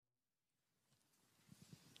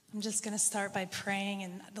I'm just going to start by praying,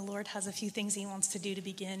 and the Lord has a few things he wants to do to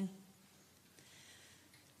begin.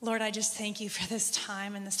 Lord, I just thank you for this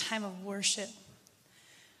time and this time of worship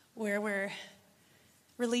where we're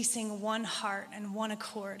releasing one heart and one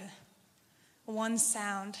accord, one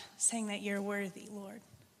sound, saying that you're worthy, Lord.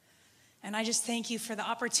 And I just thank you for the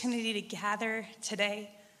opportunity to gather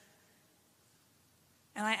today.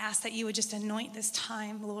 And I ask that you would just anoint this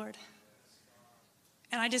time, Lord.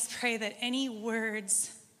 And I just pray that any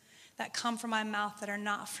words that come from my mouth that are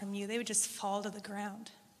not from you, they would just fall to the ground.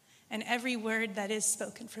 And every word that is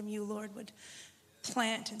spoken from you, Lord, would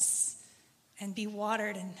plant and be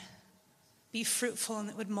watered and be fruitful, and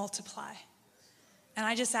it would multiply. And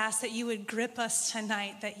I just ask that you would grip us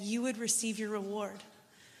tonight, that you would receive your reward,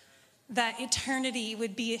 that eternity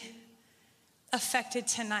would be affected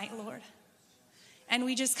tonight, Lord. And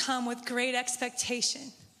we just come with great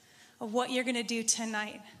expectation of what you're going to do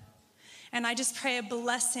tonight. And I just pray a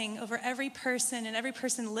blessing over every person and every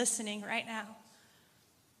person listening right now.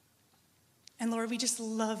 And Lord, we just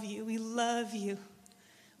love you. We love you.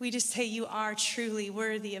 We just say you are truly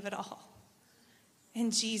worthy of it all.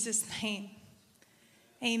 In Jesus' name,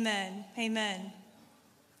 amen. Amen.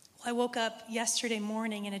 Well, I woke up yesterday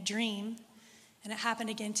morning in a dream, and it happened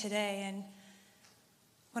again today. And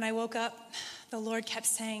when I woke up, the Lord kept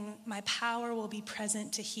saying, my power will be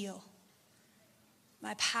present to heal.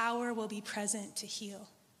 My power will be present to heal.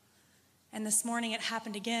 And this morning it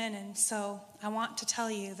happened again, and so I want to tell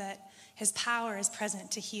you that his power is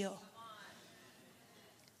present to heal.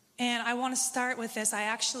 And I want to start with this. I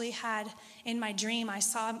actually had, in my dream, I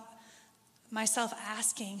saw myself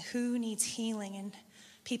asking who needs healing and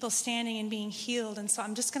people standing and being healed. And so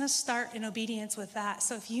I'm just going to start in obedience with that.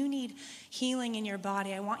 So if you need healing in your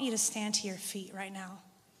body, I want you to stand to your feet right now.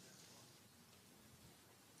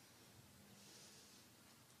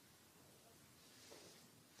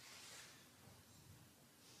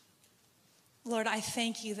 Lord, I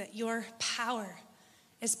thank you that your power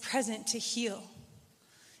is present to heal.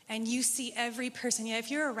 And you see every person. Yeah,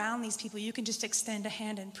 if you're around these people, you can just extend a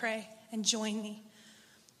hand and pray and join me.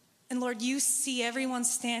 And Lord, you see everyone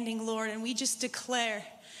standing, Lord, and we just declare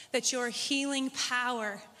that your healing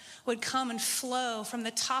power would come and flow from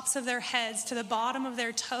the tops of their heads to the bottom of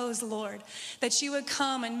their toes, Lord. That you would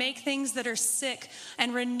come and make things that are sick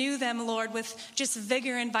and renew them, Lord, with just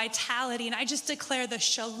vigor and vitality. And I just declare the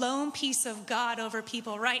shalom peace of God over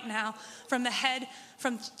people right now, from the head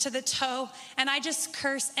to the toe. And I just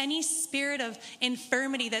curse any spirit of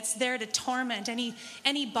infirmity that's there to torment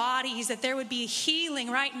any bodies, that there would be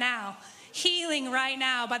healing right now. Healing right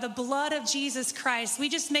now by the blood of Jesus Christ. We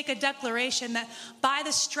just make a declaration that by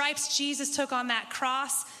the stripes Jesus took on that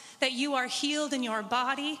cross, that you are healed in your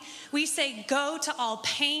body. We say go to all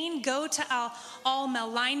pain, go to all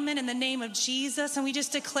malignment in the name of Jesus. And we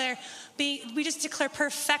just declare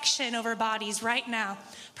perfection over bodies right now.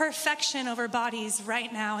 Perfection over bodies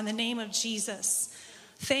right now in the name of Jesus.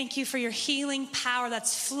 Thank you for your healing power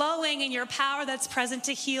that's flowing and your power that's present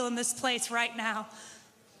to heal in this place right now.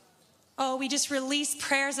 Oh, we just release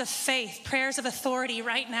prayers of faith, prayers of authority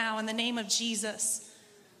right now in the name of Jesus.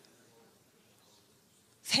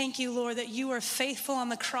 Thank you, Lord, that you are faithful on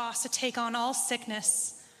the cross to take on all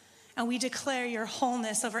sickness. And we declare your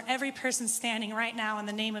wholeness over every person standing right now in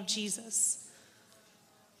the name of Jesus.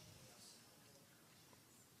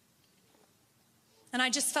 And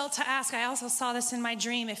I just felt to ask, I also saw this in my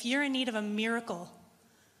dream, if you're in need of a miracle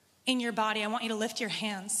in your body, I want you to lift your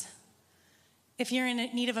hands. If you're in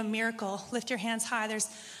need of a miracle, lift your hands high.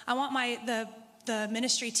 I want the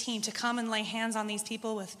ministry team to come and lay hands on these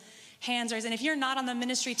people with hands raised. And if you're not on the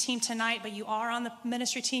ministry team tonight, but you are on the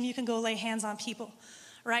ministry team, you can go lay hands on people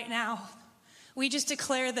right now. We just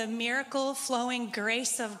declare the miracle flowing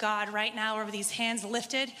grace of God right now over these hands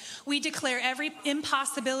lifted. We declare every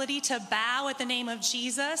impossibility to bow at the name of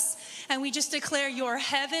Jesus. And we just declare your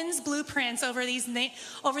heaven's blueprints over these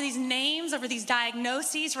names, over these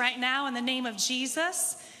diagnoses right now in the name of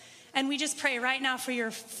Jesus. And we just pray right now for your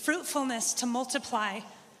fruitfulness to multiply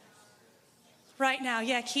right now.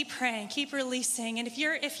 Yeah, keep praying, keep releasing. And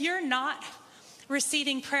if you're not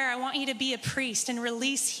receiving prayer, I want you to be a priest and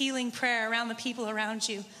release healing prayer around the people around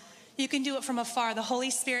you. You can do it from afar. The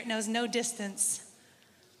Holy Spirit knows no distance.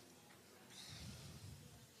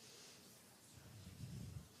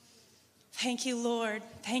 Thank you, Lord.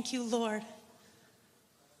 Thank you, Lord.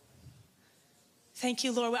 Thank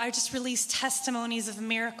you, Lord. I just release testimonies of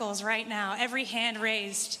miracles right now. Every hand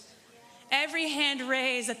raised. Every hand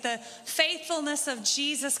raised, that the faithfulness of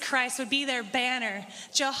Jesus Christ would be their banner.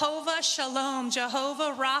 Jehovah Shalom,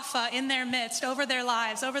 Jehovah Rapha in their midst, over their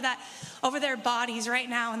lives, over their bodies right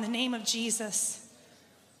now in the name of Jesus.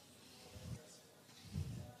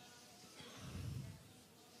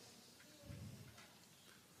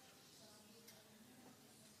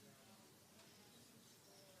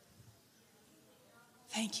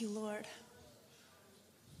 Thank you, Lord.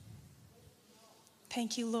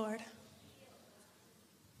 Thank you, Lord.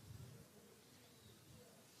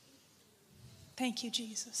 Thank you,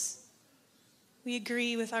 Jesus. We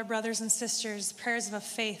agree with our brothers and sisters, prayers of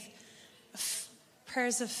faith.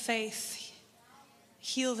 Prayers of faith.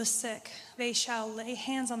 Heal the sick. They shall lay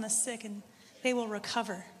hands on the sick and they will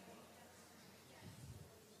recover.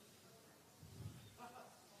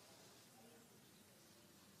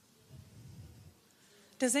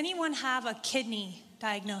 Does anyone have a kidney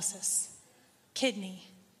diagnosis? Kidney.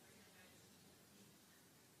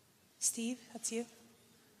 Steve, that's you.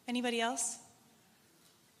 Anybody else?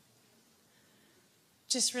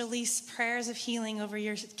 Just release prayers of healing over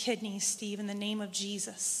your kidneys, Steve, in the name of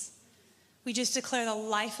Jesus. We just declare the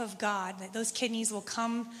life of God, that those kidneys will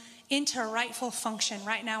come into rightful function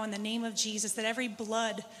right now in the name of Jesus, that every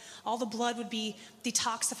blood, all the blood would be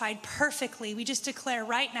detoxified perfectly. We just declare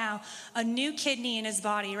right now a new kidney in his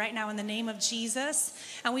body right now in the name of Jesus.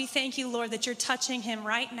 And we thank you, Lord, that you're touching him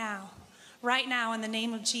right now in the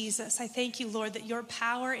name of Jesus. I thank you, Lord, that your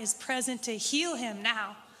power is present to heal him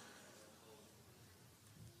now.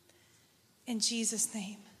 In Jesus'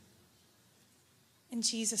 name. In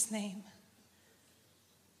Jesus' name.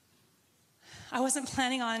 I wasn't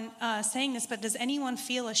planning on saying this, but does anyone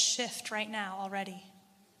feel a shift right now already?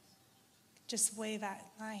 Just wave at.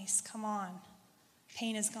 Nice. Come on.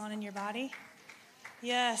 Pain is gone in your body?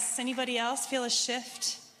 Yes. Anybody else feel a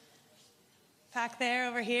shift? Back there,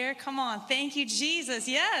 over here. Come on. Thank you, Jesus.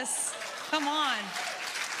 Yes. Come on.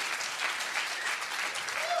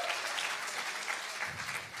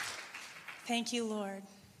 Thank you, Lord.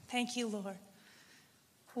 Thank you, Lord.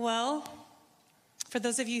 Well, for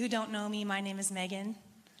those of you who don't know me, my name is Megan,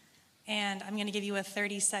 and I'm going to give you a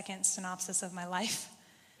 30-second synopsis of my life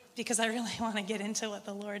because I really want to get into what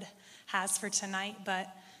the Lord has for tonight. But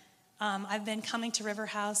I've been coming to River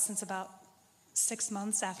House since about 6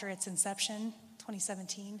 months after its inception,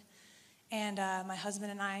 2017. And my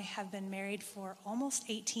husband and I have been married for almost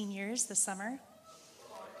 18 years this summer.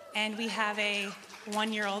 And we have a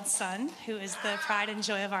 1-year-old son who is the pride and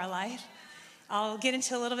joy of our life. I'll get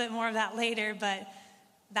into a little bit more of that later, but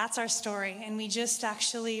that's our story. And we just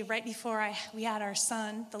actually, right before we had our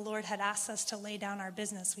son, the Lord had asked us to lay down our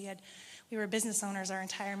business. We were business owners our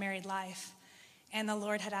entire married life. And the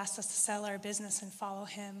Lord had asked us to sell our business and follow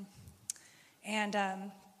him.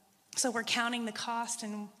 And so we're counting the cost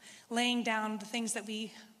and laying down the things that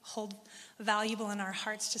we hold valuable in our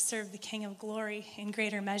hearts to serve the King of Glory in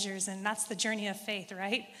greater measures. And that's the journey of faith,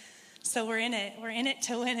 right? So we're in it. We're in it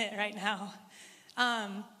to win it right now.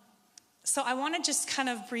 So I want to just kind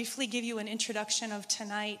of briefly give you an introduction of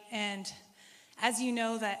tonight. And as you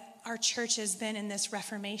know, that our church has been in this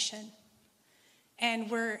Reformation. And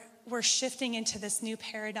we're shifting into this new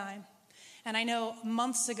paradigm. And I know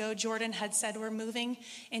months ago, Jordan had said we're moving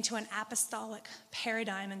into an apostolic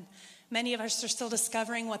paradigm. And many of us are still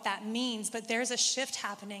discovering what that means, but there's a shift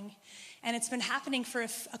happening. And it's been happening for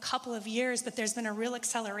a couple of years, but there's been a real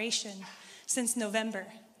acceleration since November.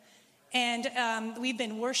 And we've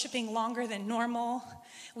been worshiping longer than normal.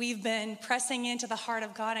 We've been pressing into the heart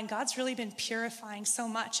of God, and God's really been purifying so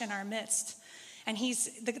much in our midst. And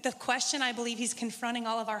the question I believe he's confronting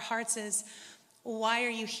all of our hearts is, why are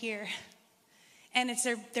you here? And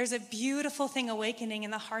there's a beautiful thing awakening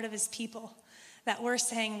in the heart of his people that we're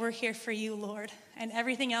saying, we're here for you, Lord. And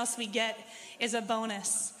everything else we get is a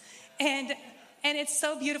bonus. And it's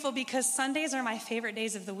so beautiful because Sundays are my favorite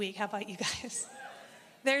days of the week. How about you guys?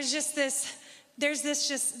 There's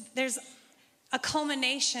a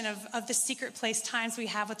culmination of the secret place times we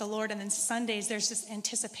have with the Lord. And then Sundays, there's this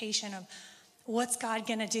anticipation of what's God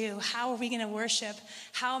going to do? How are we going to worship?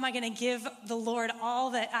 How am I going to give the Lord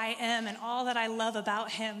all that I am and all that I love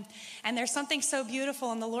about him? And there's something so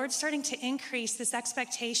beautiful, and the Lord's starting to increase this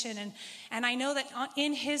expectation. And I know that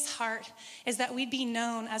in his heart is that we'd be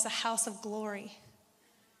known as a house of glory.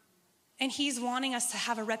 And he's wanting us to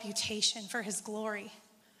have a reputation for his glory.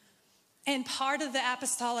 And part of the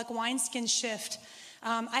apostolic wineskin shift,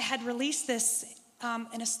 I had released this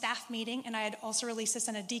in a staff meeting, and I had also released this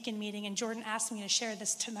in a deacon meeting, and Jordan asked me to share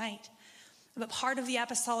this tonight. But part of the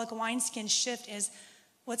apostolic wineskin shift is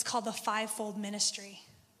what's called the fivefold ministry.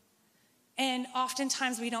 And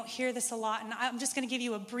oftentimes we don't hear this a lot, and I'm just going to give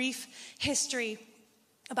you a brief history.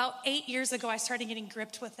 About 8 years ago, I started getting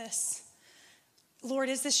gripped with this. Lord,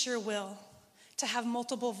 is this your will to have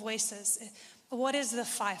multiple voices? What is the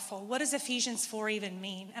fivefold? What does Ephesians 4 even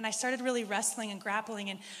mean? And I started really wrestling and grappling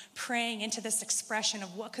and praying into this expression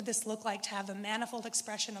of what could this look like to have the manifold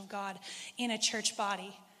expression of God in a church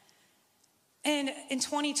body. And in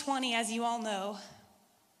 2020, as you all know,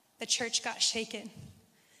 the church got shaken.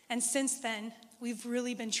 And since then, we've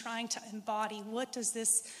really been trying to embody, what does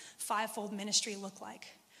this fivefold ministry look like?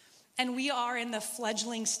 And we are in the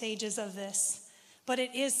fledgling stages of this, but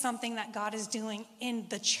it is something that God is doing in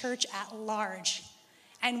the church at large.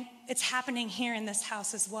 And it's happening here in this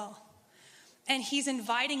house as well. And he's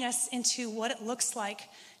inviting us into what it looks like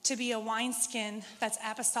to be a wineskin that's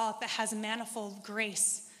apostolic, that has manifold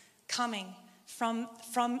grace coming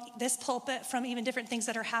from this pulpit, from even different things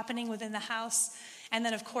that are happening within the house, and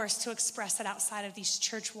then, of course, to express it outside of these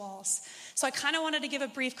church walls. So I kind of wanted to give a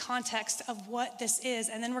brief context of what this is,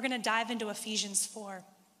 and then we're going to dive into Ephesians 4.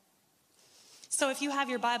 So if you have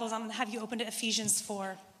your Bibles, I'm going to have you open to Ephesians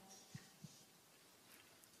 4.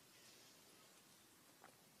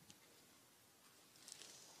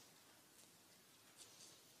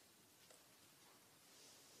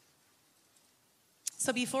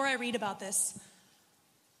 So before I read about this,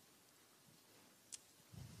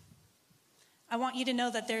 I want you to know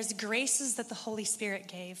that there's graces that the Holy Spirit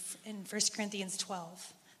gave in 1 Corinthians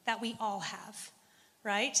 12 that we all have,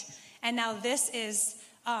 right? And now this is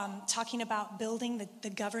talking about building the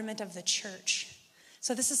government of the church.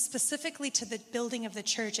 So this is specifically to the building of the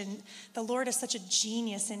church, and the Lord is such a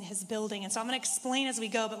genius in his building. And so I'm going to explain as we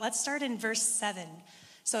go, but let's start in verse 7.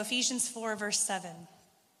 So Ephesians 4, verse 7.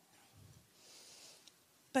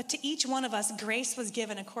 But to each one of us, grace was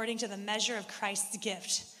given according to the measure of Christ's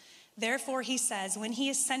gift. Therefore, he says, when he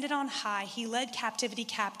ascended on high, he led captivity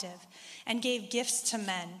captive and gave gifts to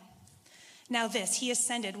men. Now this, he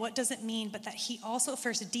ascended, what does it mean but that he also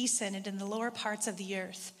first descended in the lower parts of the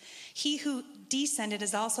earth? He who descended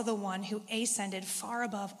is also the one who ascended far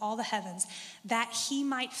above all the heavens, that he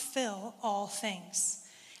might fill all things.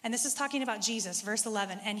 And this is talking about Jesus, verse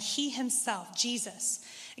 11. And he himself, Jesus,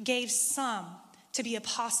 gave some to be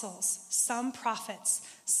apostles, some prophets,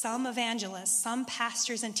 some evangelists, some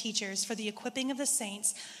pastors and teachers for the equipping of the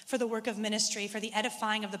saints, for the work of ministry, for the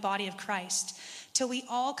edifying of the body of Christ, till we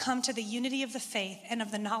all come to the unity of the faith and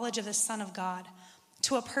of the knowledge of the Son of God,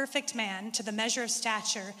 to a perfect man, to the measure of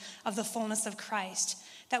stature of the fullness of Christ,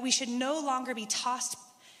 that we should no longer be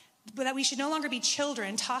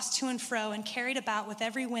children tossed to and fro and carried about with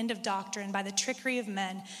every wind of doctrine by the trickery of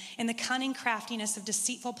men in the cunning craftiness of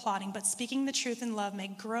deceitful plotting, but speaking the truth in love may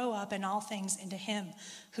grow up in all things into him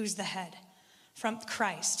who's the head, from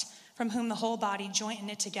Christ, from whom the whole body joint and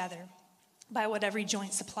knit together by what every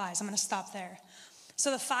joint supplies. I'm going to stop there.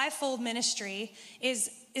 So the fivefold ministry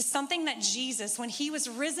is something that Jesus, when he was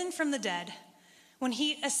risen from the dead, when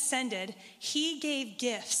he ascended, he gave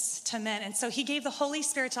gifts to men. And so he gave the Holy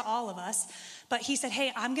Spirit to all of us. But he said,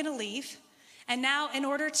 hey, I'm going to leave. And now in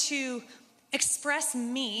order to express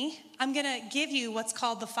me, I'm going to give you what's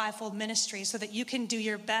called the fivefold ministry so that you can do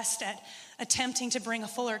your best at attempting to bring a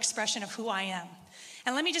fuller expression of who I am.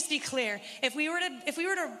 And let me just be clear. If we were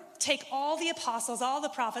to take all the apostles, all the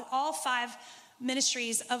prophets, all five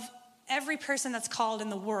ministries of every person that's called in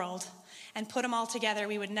the world and put them all together,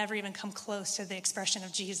 we would never even come close to the expression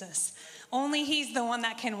of Jesus. Only he's the one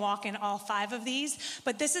that can walk in all five of these.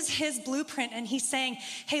 But this is his blueprint, and he's saying,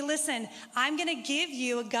 hey, listen, I'm going to give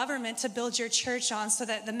you a government to build your church on so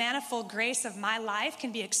that the manifold grace of my life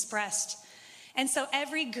can be expressed. And so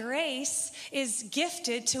every grace is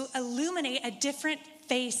gifted to illuminate a different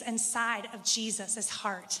face and side of Jesus'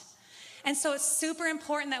 heart. And so it's super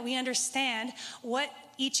important that we understand what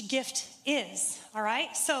each gift is, all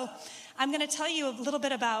right? So I'm going to tell you a little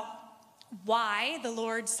bit about why the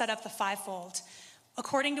Lord set up the fivefold.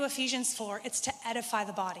 According to Ephesians 4, it's to edify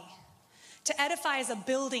the body. To edify is a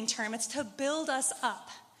building term. It's to build us up.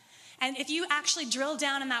 And if you actually drill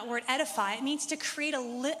down in that word edify, it means to create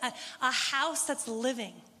a house that's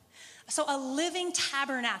living. So a living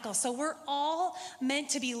tabernacle. So we're all meant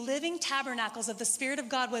to be living tabernacles of the Spirit of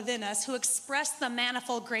God within us who express the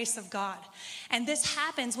manifold grace of God. And this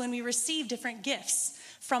happens when we receive different gifts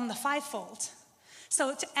from the fivefold.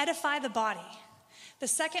 So to edify the body. The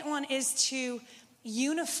second one is to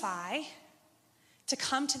unify, to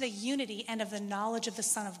come to the unity and of the knowledge of the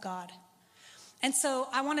Son of God. And so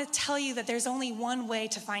I want to tell you that there's only one way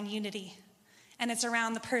to find unity, and it's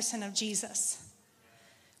around the person of Jesus.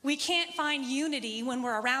 We can't find unity when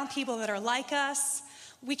we're around people that are like us.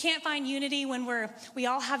 We can't find unity when we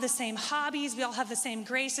all have the same hobbies, we all have the same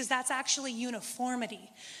graces. That's actually uniformity.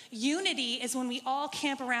 Unity is when we all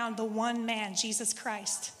camp around the one man, Jesus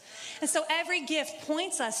Christ. And so every gift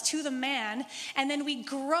points us to the man, and then we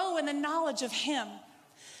grow in the knowledge of him.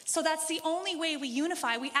 So that's the only way we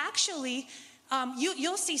unify. We actually,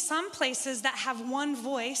 you'll see some places that have one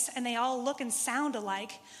voice and they all look and sound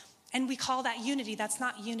alike. And we call that unity. That's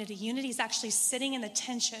not unity. Unity is actually sitting in the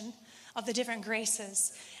tension of the different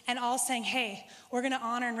graces, and all saying, hey, we're going to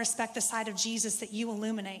honor and respect the side of Jesus that you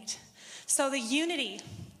illuminate. So the unity,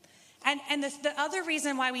 and the other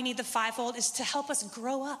reason why we need the fivefold is to help us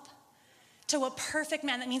grow up to a perfect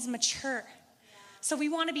man. That means mature. So we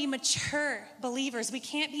want to be mature believers. We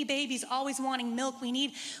can't be babies always wanting milk. We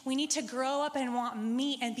need to grow up and want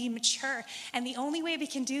meat and be mature. And the only way we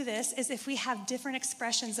can do this is if we have different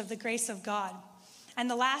expressions of the grace of God. And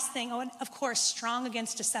the last thing, of course, strong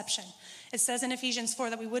against deception. It says in Ephesians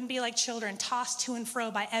 4 that we wouldn't be like children tossed to and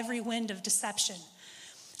fro by every wind of deception.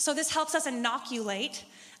 So this helps us inoculate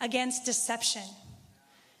against deception.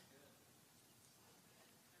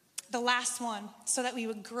 The last one, so that we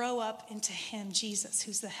would grow up into him, Jesus,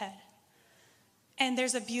 who's the head. And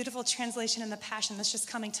there's a beautiful translation in the Passion that's just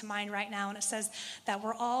coming to mind right now. And it says that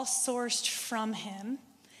we're all sourced from him,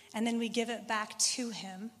 and then we give it back to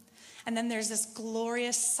him. And then there's this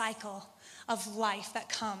glorious cycle of life that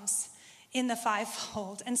comes in the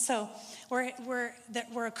fivefold. And so we're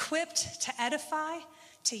equipped to edify,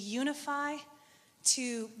 to unify,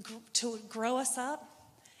 to grow us up,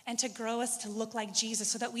 and to grow us to look like Jesus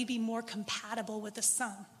so that we be more compatible with the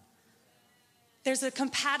Son. There's a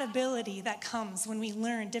compatibility that comes when we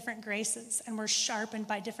learn different graces and we're sharpened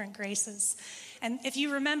by different graces. And if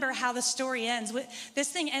you remember how the story ends, this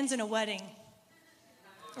thing ends in a wedding,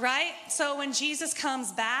 right? So when Jesus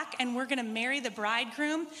comes back and we're going to marry the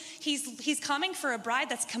bridegroom, he's coming for a bride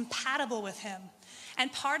that's compatible with him.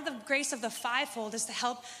 And part of the grace of the fivefold is to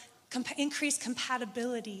help increase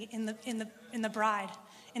compatibility in the bride,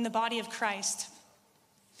 in the body of Christ.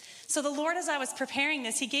 So the Lord, as I was preparing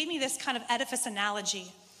this, he gave me this kind of edifice analogy.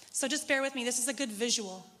 So just bear with me, this is a good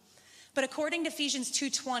visual. But according to Ephesians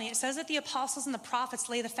 2:20, it says that the apostles and the prophets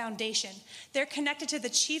lay the foundation. They're connected to the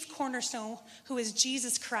chief cornerstone, who is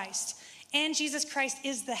Jesus Christ. And Jesus Christ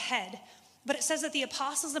is the head. But it says that the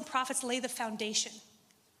apostles and prophets lay the foundation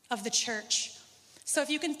of the church. So if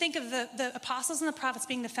you can think of the apostles and the prophets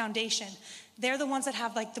being the foundation, they're the ones that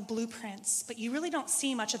have like the blueprints, but you really don't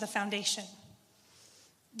see much of the foundation.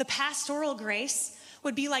 The pastoral grace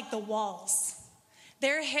would be like the walls.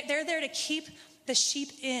 They're there to keep the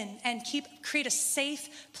sheep in and create a safe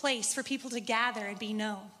place for people to gather and be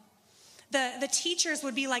known. The teachers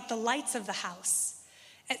would be like the lights of the house.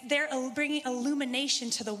 They're bringing illumination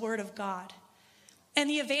to the word of God. And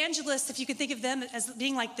the evangelists, if you could think of them as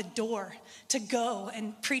being like the door to go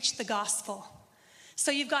and preach the gospel.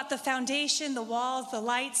 So you've got the foundation, the walls, the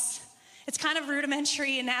lights. It's kind of a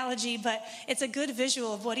rudimentary analogy, but it's a good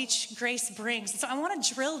visual of what each grace brings. So I want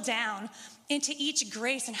to drill down into each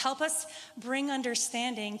grace and help us bring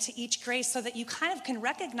understanding to each grace so that you kind of can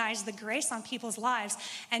recognize the grace on people's lives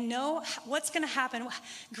and know what's going to happen.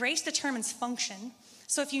 Grace determines function.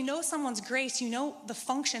 So if you know someone's grace, you know the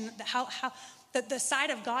function, how the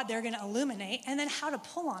side of God they're going to illuminate, and then how to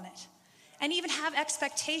pull on it. And even have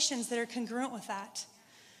expectations that are congruent with that.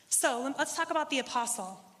 So let's talk about the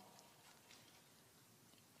apostle.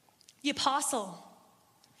 The apostle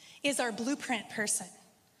is our blueprint person.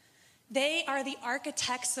 They are the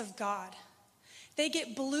architects of God. They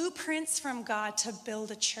get blueprints from God to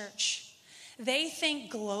build a church. They think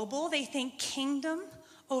global, they think kingdom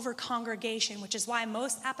over congregation, which is why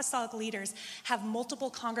most apostolic leaders have multiple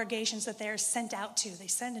congregations that they're sent out to. They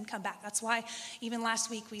send and come back. That's why even last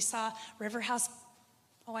week we saw River House.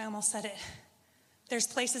 Oh, I almost said it. There's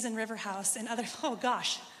places in River House and other, oh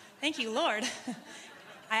gosh, thank you, Lord.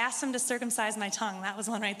 I asked him to circumcise my tongue. That was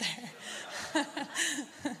one right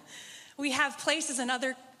there. We have places in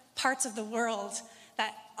other parts of the world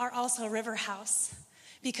that are also River House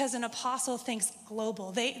because an apostle thinks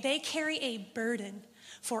global. They carry a burden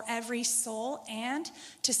for every soul and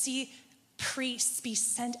to see priests be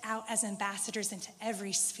sent out as ambassadors into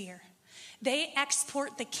every sphere. They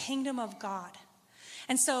export the kingdom of God.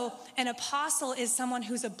 And so an apostle is someone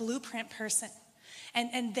who's a blueprint person.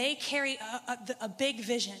 And they carry a big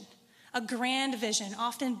vision, a grand vision,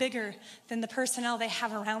 often bigger than the personnel they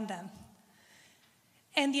have around them.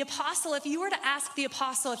 And the apostle, if you were to ask the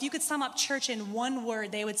apostle, if you could sum up church in one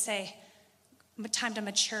word, they would say, time to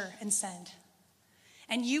mature and send.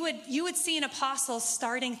 And you would see an apostle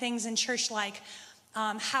starting things in church like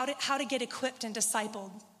how to get equipped and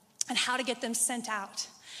discipled and how to get them sent out.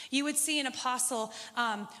 You would see an apostle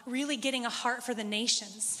really getting a heart for the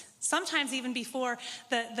nations, sometimes even before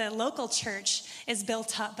the local church is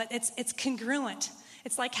built up, but it's congruent.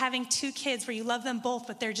 It's like having two kids where you love them both,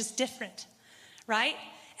 but they're just different, right?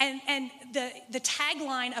 And the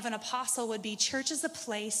tagline of an apostle would be, church is a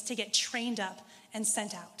place to get trained up and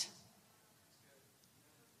sent out.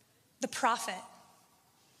 The prophet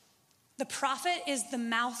is the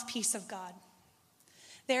mouthpiece of God.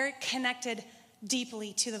 They're connected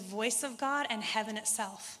deeply to the voice of God and heaven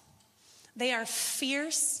itself. They are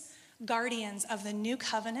fierce guardians of the new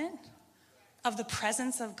covenant, of the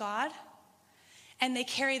presence of God, and they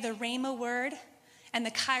carry the Rhema word and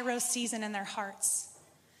the Kairos season in their hearts.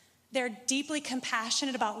 They're deeply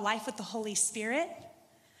compassionate about life with the Holy Spirit,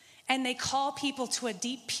 and they call people to a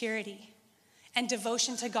deep purity and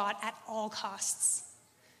devotion to God at all costs.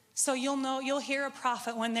 So you'll hear a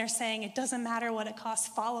prophet when they're saying, it doesn't matter what it costs,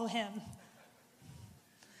 follow him.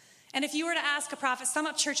 And if you were to ask a prophet, sum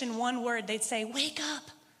up church in one word, they'd say, wake up,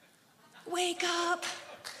 wake up.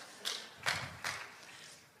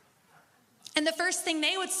 And the first thing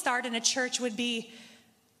they would start in a church would be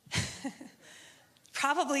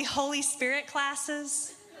probably Holy Spirit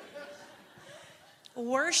classes,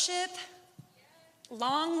 worship,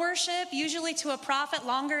 long worship. Usually to a prophet,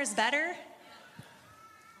 longer is better.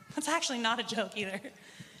 That's actually not a joke either.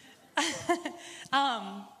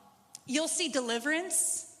 You'll see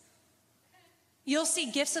deliverance. You'll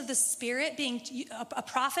see gifts of the Spirit. A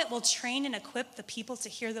prophet will train and equip the people to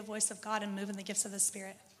hear the voice of God and move in the gifts of the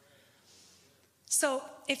Spirit. So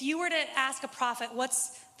if you were to ask a prophet,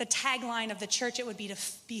 what's the tagline of the church? It would be to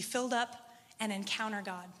be filled up and encounter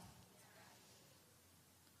God.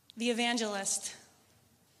 The evangelist.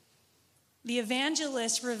 The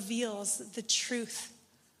evangelist reveals the truth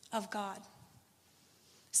of God.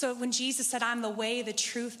 So when Jesus said, I'm the way, the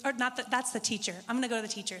truth, or not, that's the teacher. I'm going to go to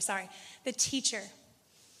the teacher, sorry. The teacher.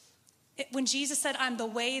 When Jesus said, I'm the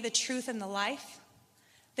way, the truth, and the life,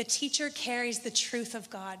 the teacher carries the truth of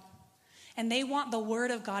God. And they want the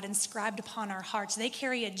word of God inscribed upon our hearts. They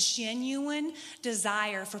carry a genuine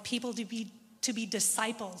desire for people to be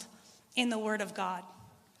discipled in the word of God.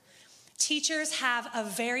 Teachers have a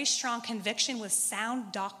very strong conviction with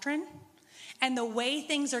sound doctrine and the way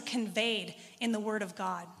things are conveyed in the word of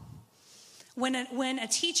God. When a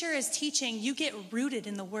teacher is teaching, you get rooted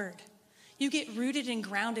in the word. You get rooted and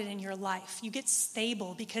grounded in your life. You get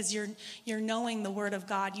stable because you're knowing the word of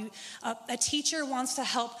God. A teacher wants to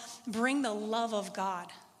help bring the love of God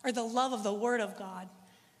or the love of the word of God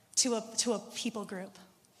to a people group.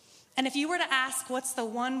 And if you were to ask what's the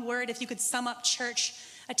one word, if you could sum up church,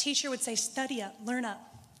 a teacher would say study up, learn up.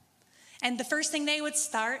 And the first thing they would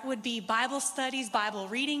start would be Bible studies, Bible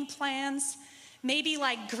reading plans, maybe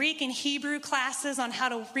like Greek and Hebrew classes on how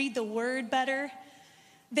to read the word better.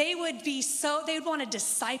 They would want to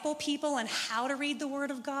disciple people on how to read the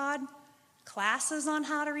word of God. Classes on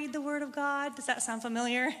how to read the word of God. Does that sound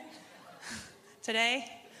familiar? Today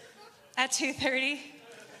at 2:30.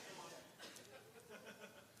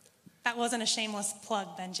 That wasn't a shameless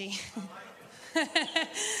plug, Benji.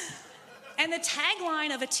 And the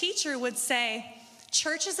tagline of a teacher would say,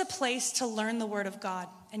 church is a place to learn the word of God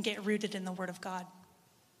and get rooted in the word of God.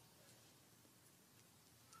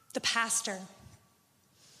 The pastors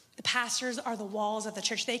are the walls of the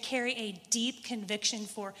church. They carry a deep conviction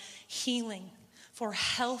for healing, for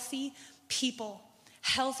healthy people,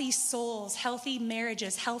 healthy souls, healthy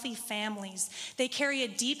marriages, healthy families. They carry a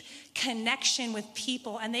deep connection with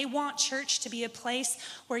people, and they want church to be a place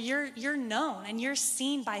where you're known and you're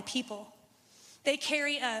seen by people. They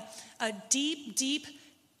carry a deep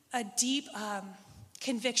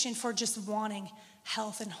conviction for just wanting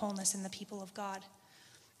health and wholeness in the people of God.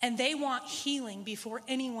 And they want healing before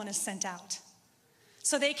anyone is sent out.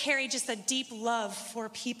 So they carry just a deep love for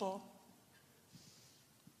people.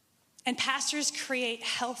 And pastors create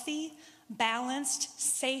healthy, balanced,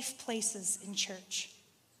 safe places in church.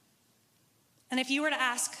 And if you were to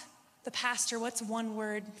ask the pastor what's one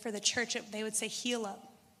word for the church, they would say heal up.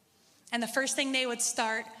 And the first thing they would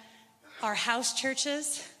start are house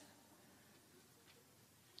churches,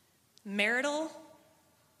 marital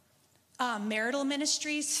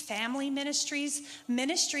ministries, family ministries,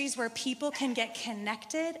 ministries where people can get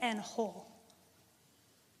connected and whole.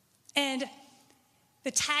 And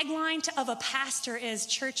the tagline of a pastor is,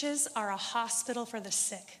 churches are a hospital for the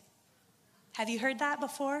sick. Have you heard that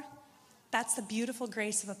before? That's the beautiful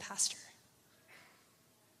grace of a pastor.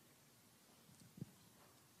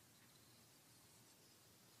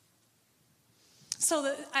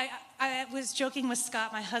 So I was joking with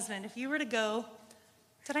Scott, my husband. If you were to go,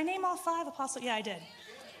 did I name all 5 apostles? Yeah, I did.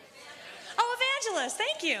 Oh, evangelists,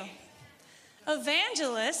 thank you.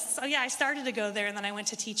 Evangelists, oh yeah, I started to go there and then I went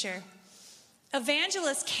to teacher.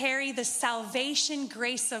 Evangelists carry the salvation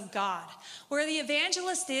grace of God. Where the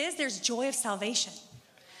evangelist is, there's joy of salvation.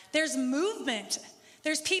 There's movement.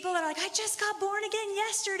 There's people that are like, I just got born again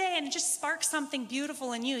yesterday, and it just sparks something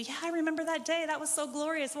beautiful in you. Yeah, I remember that day. That was so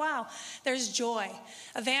glorious. Wow. There's joy.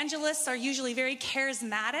 Evangelists are usually very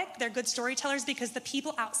charismatic. They're good storytellers because the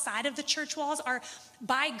people outside of the church walls are,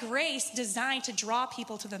 by grace, designed to draw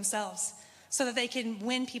people to themselves so that they can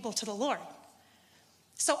win people to the Lord.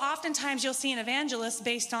 So oftentimes you'll see an evangelist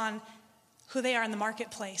based on who they are in the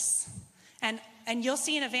marketplace. And you'll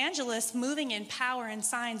see an evangelist moving in power and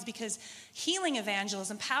signs because healing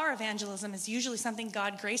evangelism, power evangelism is usually something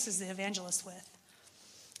God graces the evangelist with.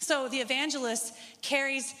 So the evangelist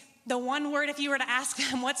carries the one word, if you were to ask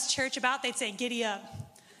them, what's church about? They'd say, giddy up.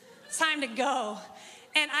 It's time to go.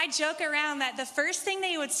 And I joke around that the first thing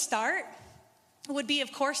they would start would be,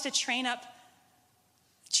 of course, to train up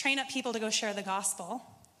people to go share the gospel.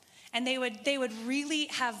 And they would really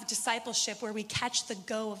have discipleship where we catch the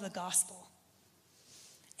go of the gospel.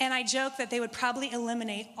 And I joke that they would probably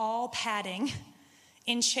eliminate all padding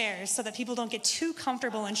in chairs so that people don't get too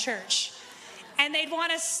comfortable in church. And they'd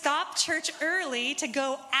want to stop church early to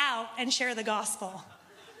go out and share the gospel,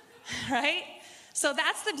 right? So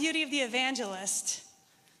that's the beauty of the evangelist.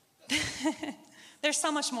 There's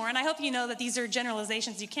so much more. And I hope you know that these are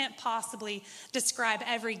generalizations. You can't possibly describe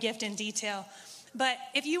every gift in detail. But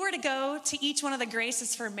if you were to go to each one of the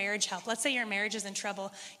graces for marriage help, let's say your marriage is in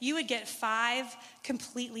trouble, you would get 5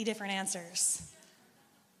 completely different answers,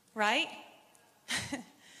 right?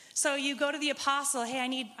 So you go to the apostle,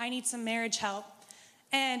 hey, I need some marriage help.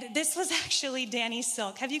 And this was actually Danny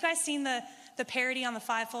Silk. Have you guys seen the parody on the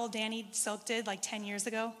Fivefold Danny Silk did like 10 years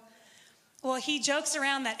ago? Well, he jokes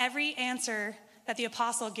around that every answer that the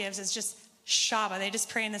apostle gives is just Shabbat. They just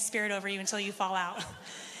pray in the Spirit over you until you fall out.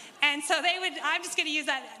 And so I'm just going to use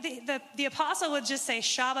that. The apostle would just say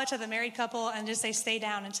Shabbat to the married couple and just say, stay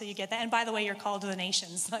down until you get that. And by the way, you're called to the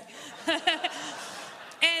nations.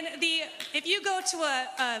 And if you go to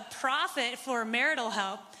a prophet for marital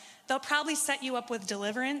help, they'll probably set you up with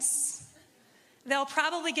deliverance. They'll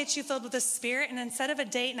probably get you filled with the Spirit. And instead of a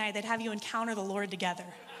date night, they'd have you encounter the Lord together.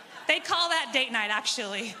 They'd call that date night,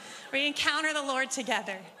 actually, where you encounter the Lord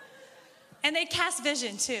together. And they'd cast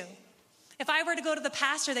vision, too. If I were to go to the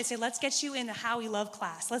pastor, they'd say, let's get you in the How We Love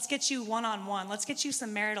class. Let's get you one-on-one. Let's get you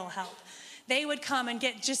some marital help. They would come and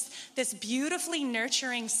get just this beautifully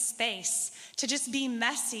nurturing space to just be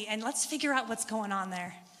messy and let's figure out what's going on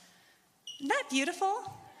there. Isn't that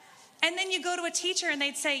beautiful? And then you go to a teacher and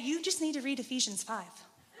they'd say, you just need to read Ephesians 5.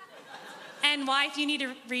 And wife, you need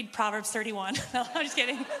to read Proverbs 31. No, I'm just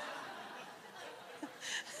kidding.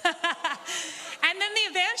 And then the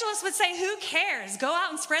evangelist would say, who cares? Go out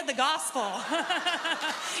and spread the gospel.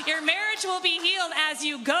 Your marriage will be healed as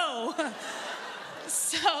you go.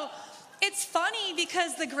 So it's funny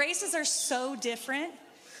because the graces are so different,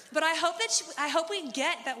 but I hope we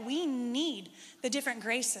get that we need the different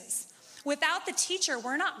graces. Without the teacher,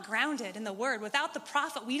 we're not grounded in the word. Without the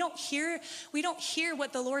prophet, we don't hear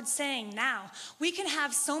what the Lord's saying now. We can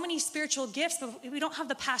have so many spiritual gifts, but if we don't have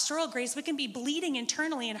the pastoral grace, we can be bleeding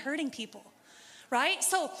internally and hurting people, right?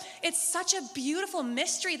 So it's such a beautiful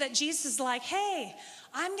mystery that Jesus is like, hey,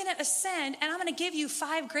 I'm going to ascend and I'm going to give you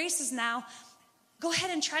 5 graces now. Go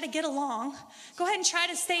ahead and try to get along. Go ahead and try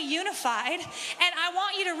to stay unified. And I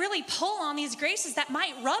want you to really pull on these graces that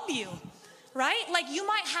might rub you. Right? Like you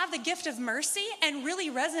might have the gift of mercy and really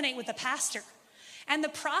resonate with the pastor. And the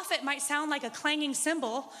prophet might sound like a clanging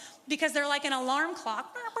cymbal because they're like an alarm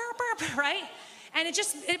clock, right? And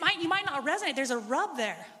you might not resonate. There's a rub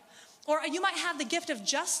there. Or you might have the gift of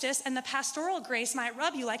justice and the pastoral grace might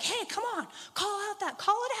rub you like, hey, come on, call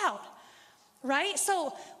it out, right?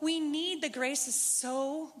 So we need the graces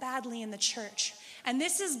so badly in the church. And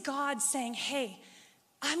this is God saying, hey,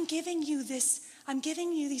 I'm giving you these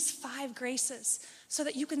 5 graces so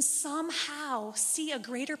that you can somehow see a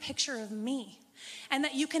greater picture of me and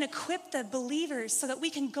that you can equip the believers so that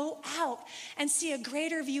we can go out and see a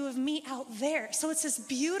greater view of me out there. So it's this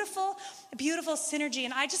beautiful, beautiful synergy.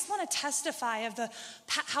 And I just want to testify of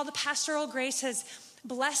how the pastoral grace has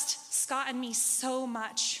blessed Scott and me so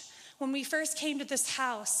much. When we first came to this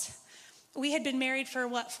house, we had been married for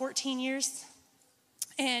 14 years?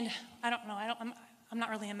 And I don't know, I'm not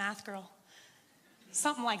really a math girl.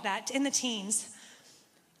 Something like that, in the teens.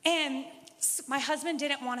 And my husband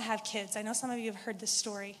didn't want to have kids. I know some of you have heard this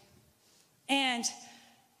story. And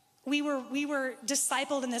we were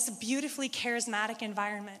discipled in this beautifully charismatic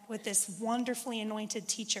environment with this wonderfully anointed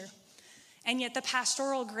teacher. And yet the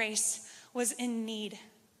pastoral grace was in need.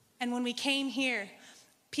 And when we came here,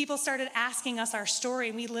 people started asking us our story.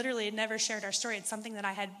 And we literally had never shared our story. It's something that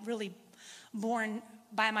I had really borne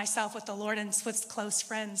by myself with the Lord and with close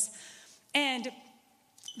friends. And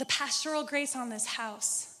the pastoral grace on this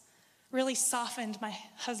house really softened my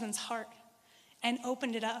husband's heart and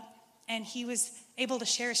opened it up. And he was able to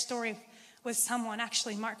share a story with someone,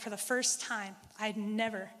 actually Mark, for the first time. I'd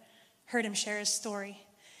never heard him share his story.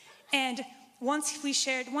 And once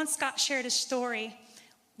Scott shared his story,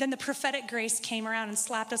 then the prophetic grace came around and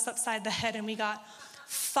slapped us upside the head, and we got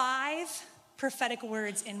 5 prophetic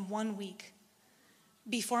words in 1 week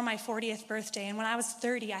before my 40th birthday. And when I was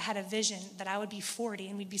 30, I had a vision that I would be 40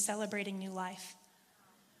 and we'd be celebrating new life.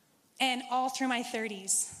 And all through my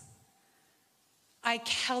 30s, I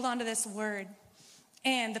held on to this word,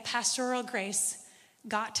 and the pastoral grace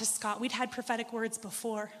got to Scott. We'd had prophetic words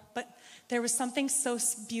before, but there was something so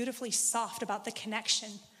beautifully soft about the connection.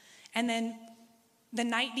 And then the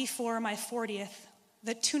night before my 40th,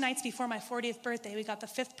 the 2 nights before my 40th birthday, we got the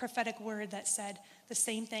 5th prophetic word that said the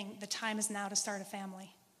same thing: the time is now to start a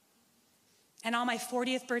family. And on my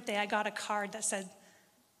 40th birthday, I got a card that said,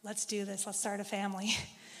 let's do this, let's start a family,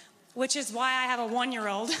 which is why I have a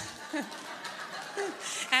 1-year-old.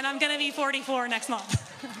 And I'm gonna be 44 next month.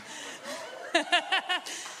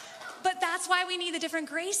 But that's why we need the different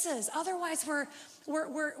graces. Otherwise,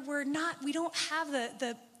 we don't have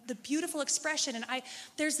the beautiful expression. And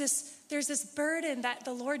there's this burden that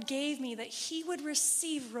the Lord gave me, that he would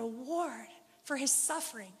receive reward for his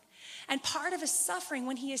suffering. And part of his suffering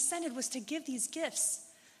when he ascended was to give these gifts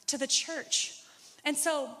to the church. And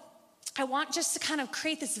so I want just to kind of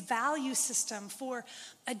create this value system for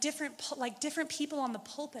different people on the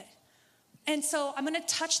pulpit. And so I'm going to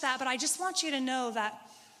touch that, but I just want you to know that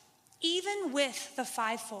even with the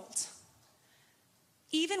fivefold,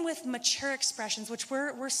 even with mature expressions, which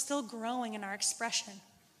we're still growing in our expression,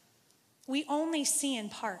 we only see in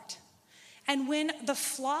part. And when the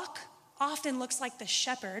flock often looks like the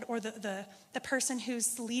shepherd or the person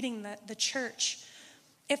who's leading the church,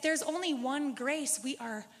 if there's only one grace, we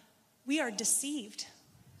are deceived.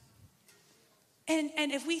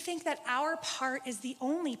 And if we think that our part is the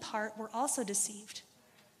only part, we're also deceived.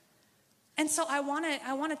 And so I want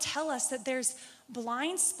to tell us that there's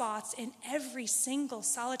blind spots in every single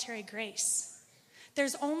solitary grace.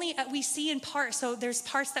 There's only, we see in part, so there's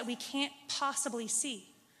parts that we can't possibly see.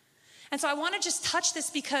 And so I want to just touch this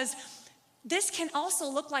because this can also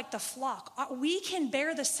look like the flock. We can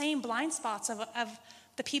bear the same blind spots of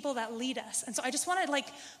the people that lead us. And so I just want to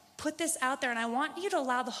put this out there, and I want you to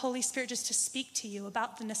allow the Holy Spirit just to speak to you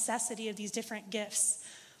about the necessity of these different gifts.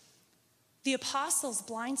 The apostles'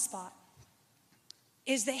 blind spot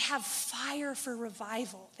is they have fire for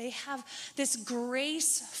revival. They have this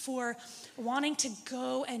grace for wanting to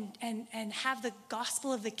go and have the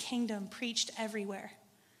gospel of the kingdom preached everywhere.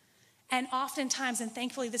 And oftentimes, and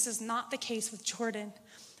thankfully this is not the case with Jordan,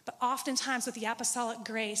 but oftentimes with the apostolic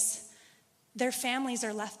grace, their families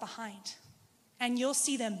are left behind. And you'll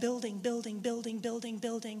see them building,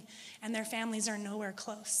 and their families are nowhere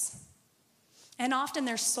close. And often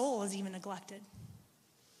their soul is even neglected.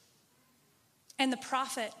 And the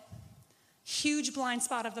prophet, huge blind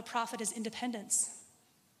spot of the prophet is independence.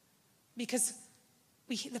 Because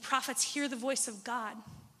the prophets hear the voice of God.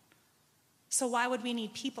 So why would we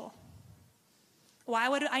need people? Why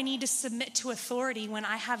would I need to submit to authority when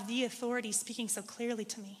I have the authority speaking so clearly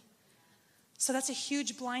to me? So that's a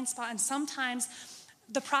huge blind spot. And sometimes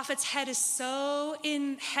the prophet's head is so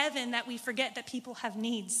in heaven that we forget that people have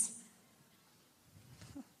needs.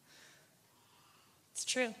 It's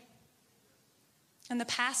true. And the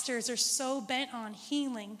pastors are so bent on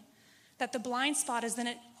healing that the blind spot is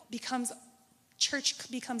then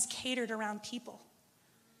church becomes catered around people.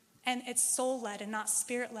 And it's soul-led and not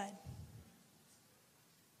spirit-led.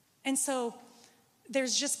 And so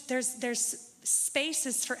there's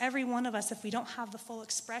spaces for every one of us. If we don't have the full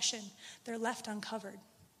expression, they're left uncovered.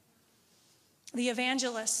 The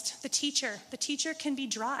evangelist, the teacher can be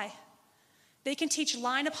dry. They can teach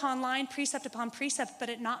line upon line, precept upon precept, but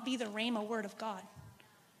it not be the rhema word of God.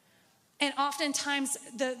 And oftentimes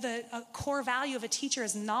the core value of a teacher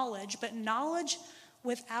is knowledge, but knowledge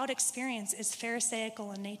without experience is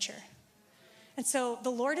pharisaical in nature. And so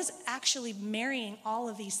the Lord is actually marrying all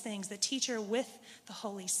of these things: the teacher with the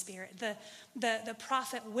Holy Spirit, the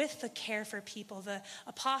prophet with the care for people, the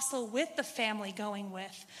apostle with the family going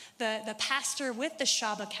with, the pastor with the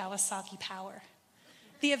Shaba Kawasaki power.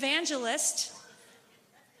 The evangelist,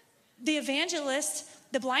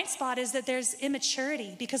 the blind spot is that there's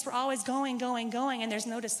immaturity because we're always going, and there's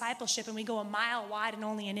no discipleship, and we go a mile wide and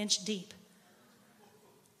only an inch deep.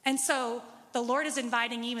 And so the Lord is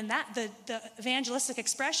inviting even the evangelistic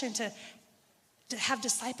expression to have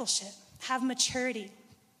discipleship, have maturity.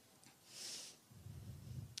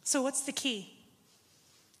 So what's the key?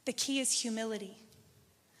 The key is humility.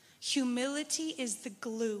 Humility is the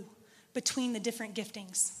glue between the different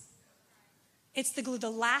giftings. It's the glue. The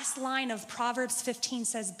last line of Proverbs 15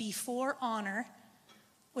 says, before honor,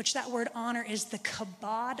 which that word honor is the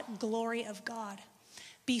kabod glory of God.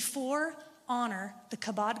 Before honor, the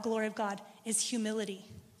kabod glory of God is humility.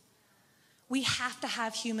 We have to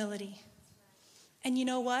have humility. And you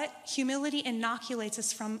know what? Humility inoculates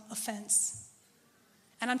us from offense.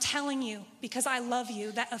 And I'm telling you, because I love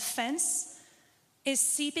you, that offense is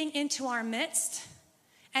seeping into our midst,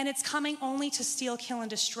 and it's coming only to steal, kill, and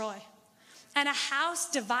destroy. And a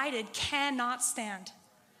house divided cannot stand.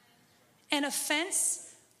 And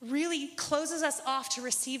offense really closes us off to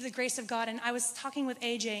receive the grace of God. And I was talking with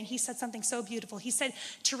AJ, and he said something so beautiful. He said,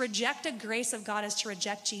 to reject a grace of God is to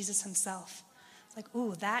reject Jesus himself. It's like,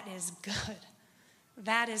 ooh, that is good.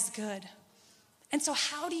 That is good. And so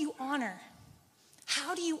how do you honor?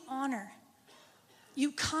 How do you honor?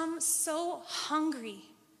 You come so hungry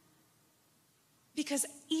because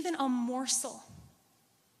even a morsel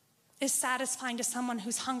is satisfying to someone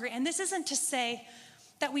who's hungry. And this isn't to say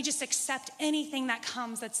that we just accept anything that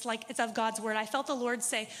comes that's like it's of God's word. I felt the Lord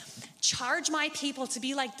say, charge my people to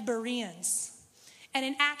be like the Bereans. And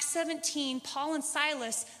in Acts 17, Paul and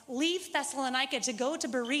Silas leave Thessalonica to go to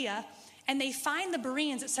Berea, and they find the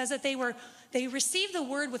Bereans. It says that they received the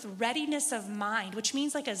word with readiness of mind, which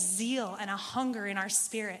means like a zeal and a hunger in our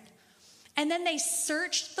spirit. And then they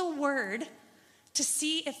searched the word to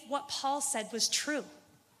see if what Paul said was true.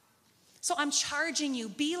 So I'm charging you,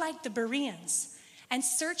 be like the Bereans and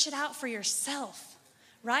search it out for yourself,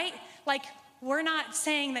 right? Like, we're not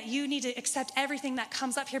saying that you need to accept everything that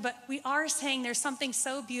comes up here, but we are saying there's something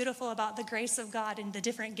so beautiful about the grace of God and the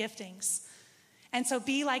different giftings. And so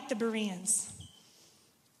be like the Bereans.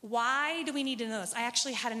 Why do we need to know this? I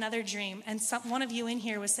actually had another dream, and one of you in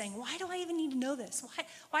here was saying, why do I even need to know this?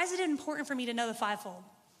 Why is it important for me to know the fivefold?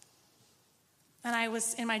 And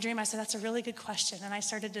in my dream, I said, that's a really good question. And I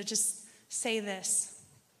started to just say this,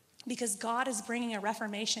 because God is bringing a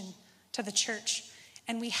reformation to the church,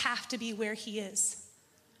 and we have to be where he is.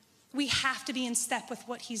 We have to be in step with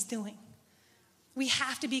what he's doing. We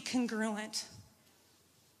have to be congruent.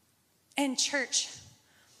 And church,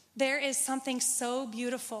 there is something so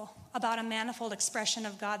beautiful about a manifold expression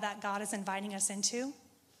of God that God is inviting us into.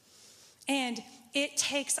 And it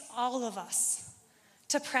takes all of us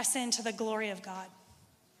to press into the glory of God.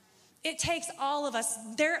 It takes all of us.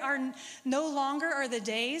 There are no longer are the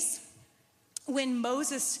days when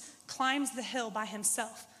Moses climbs the hill by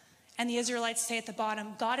himself and the Israelites stay at the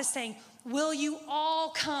bottom. God is saying, will you all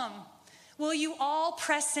come? Will you all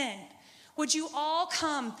press in? Would you all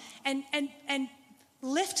come and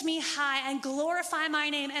lift me high and glorify my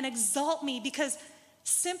name and exalt me, because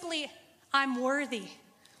simply I'm worthy.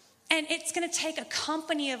 And it's going to take a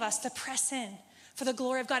company of us to press in for the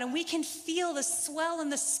glory of God. And we can feel the swell in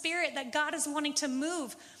the spirit that God is wanting to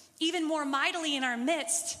move even more mightily in our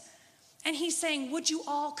midst. And he's saying, would you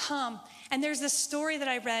all come? And there's this story that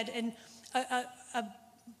I read, and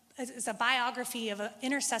it's a biography of an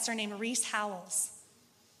intercessor named Rees Howells.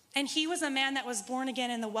 And he was a man that was born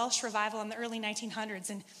again in the Welsh revival in the early 1900s.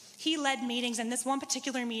 And he led meetings. And this one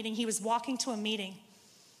particular meeting, he was walking to a meeting,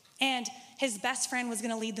 and his best friend was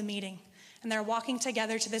going to lead the meeting. And they're walking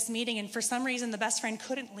together to this meeting. And for some reason, the best friend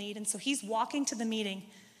couldn't lead. And so he's walking to the meeting,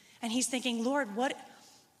 and he's thinking, Lord, what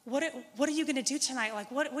are you going to do tonight?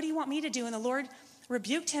 Like, what do you want me to do? And the Lord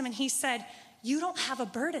rebuked him, and he said, you don't have a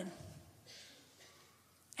burden.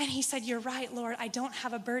 And he said, you're right, Lord, I don't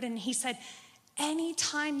have a burden. And he said,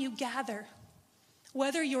 anytime you gather,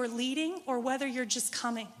 whether you're leading or whether you're just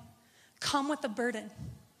coming, come with a burden.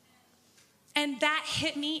 And that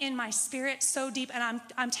hit me in my spirit so deep. And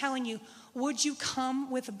I'm telling you, would you come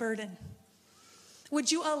with a burden? Would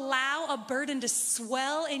you allow a burden to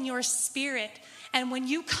swell in your spirit? And when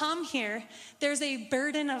you come here, there's a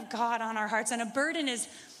burden of God on our hearts. And a burden is,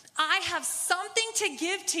 I have something to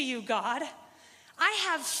give to you, God. I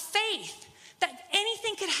have faith that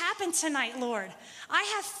anything could happen tonight, Lord. I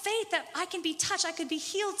have faith that I can be touched. I could be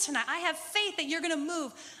healed tonight. I have faith that you're going to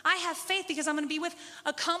move. I have faith because I'm going to be with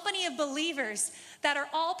a company of believers that are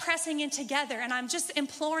all pressing in together. And I'm just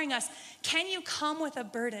imploring us, can you come with a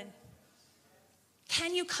burden?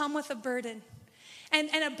 Can you come with a burden? And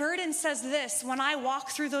a burden says this: when I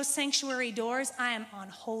walk through those sanctuary doors, I am on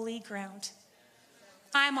holy ground.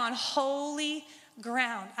 I'm on holy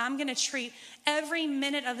ground. I'm going to treat every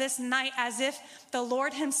minute of this night as if the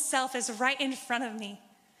Lord himself is right in front of me.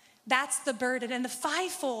 That's the burden. And the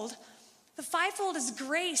fivefold is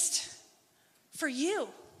graced for you.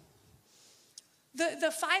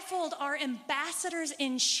 The fivefold are ambassadors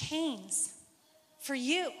in chains for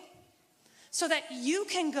you. so that you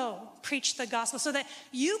can go preach the gospel, so that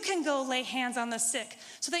you can go lay hands on the sick,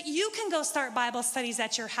 so that you can go start Bible studies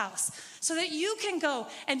at your house, so that you can go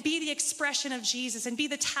and be the expression of Jesus and be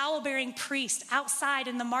the towel-bearing priest outside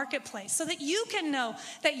in the marketplace, so that you can know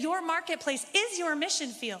that your marketplace is your mission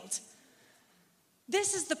field.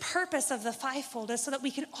 This is the purpose of the fivefold, is so that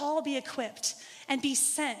we can all be equipped and be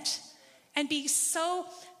sent and be so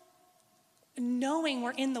knowing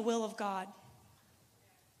we're in the will of God.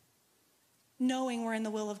 Knowing we're in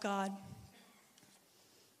the will of God.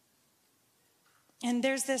 And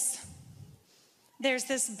there's this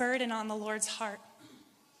burden on the Lord's heart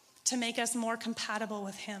to make us more compatible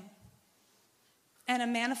with him. And a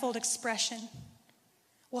manifold expression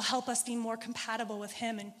will help us be more compatible with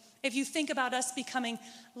him. And if you think about us becoming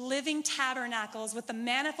living tabernacles with the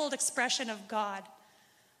manifold expression of God,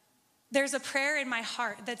 there's a prayer in my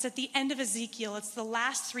heart that's at the end of Ezekiel. It's the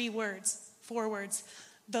last 4 words.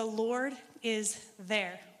 The Lord is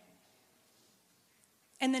there.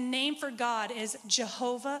 And the name for God is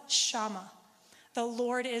Jehovah Shammah. The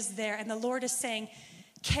Lord is there. And the Lord is saying,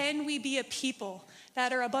 can we be a people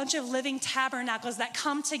that are a bunch of living tabernacles that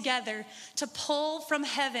come together to pull from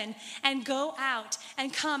heaven and go out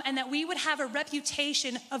and come, and that we would have a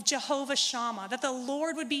reputation of Jehovah Shammah, that the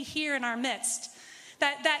Lord would be here in our midst,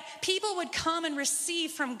 that people would come and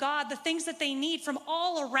receive from God the things that they need from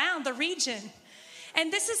all around the region.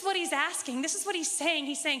 And this is what he's asking. This is what he's saying.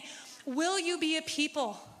 He's saying, will you be a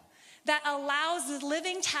people that allows the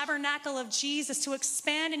living tabernacle of Jesus to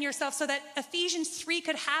expand in yourself, so that Ephesians 3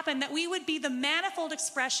 could happen, that we would be the manifold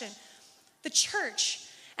expression, the church,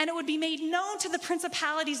 and it would be made known to the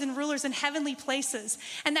principalities and rulers in heavenly places,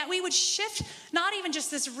 and that we would shift not even just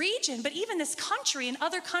this region, but even this country and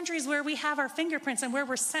other countries where we have our fingerprints and where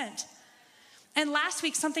we're sent. And last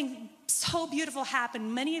week, something so beautiful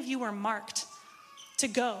happened. Many of you were marked to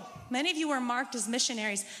go. Many of you were marked as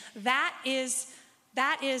missionaries. That is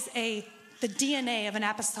the DNA of an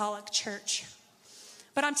apostolic church.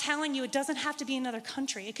 But I'm telling you, it doesn't have to be another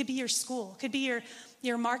country. It could be your school. It could be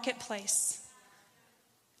your marketplace.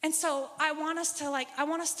 And so I want us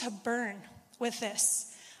to burn with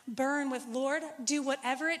this. Burn with, Lord, do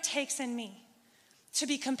whatever it takes in me to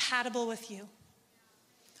be compatible with you.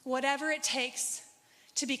 Whatever it takes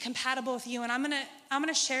to be compatible with you. And I'm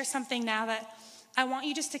gonna share something now that I want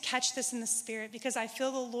you just to catch this in the spirit, because I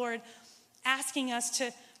feel the Lord asking us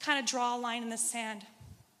to kind of draw a line in the sand.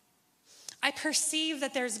 I perceive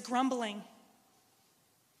that there's grumbling.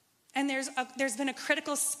 And there's been a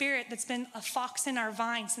critical spirit that's been a fox in our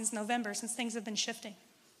vine since November, since things have been shifting.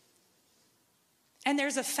 And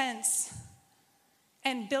there's offense.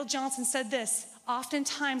 And Bill Johnson said this,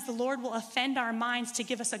 oftentimes the Lord will offend our minds to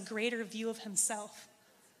give us a greater view of himself.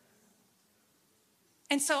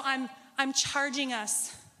 And so I'm charging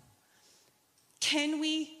us. Can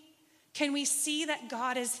we see that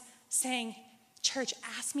God is saying, church,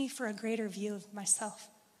 ask me for a greater view of myself.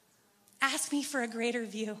 Ask me for a greater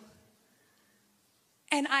view.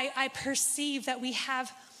 And I perceive that we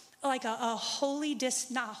have like an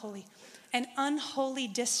unholy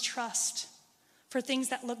distrust for things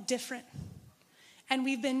that look different. And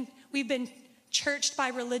we've been churched by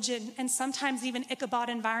religion, and sometimes even Ichabod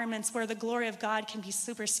environments where the glory of God can be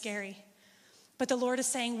super scary. But the Lord is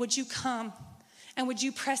saying, would you come? And would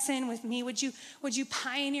you press in with me? Would you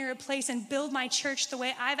pioneer a place and build my church the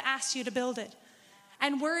way I've asked you to build it?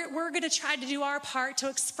 And we're going to try to do our part to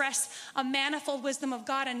express a manifold wisdom of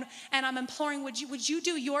God. And I'm imploring, would you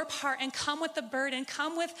do your part and come with the burden,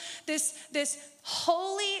 come with this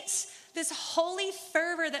holy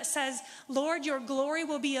fervor that says, Lord, your glory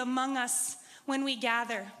will be among us when we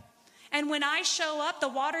gather. And when I show up, the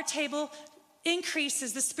water table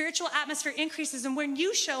increases, the spiritual atmosphere increases, and when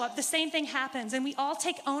you show up, the same thing happens, and we all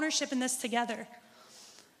take ownership in this together.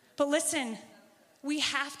 But listen, we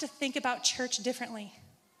have to think about church differently.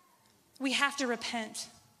 We have to repent.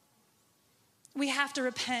 We have to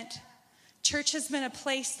repent. Church has been a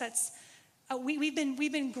place that's we've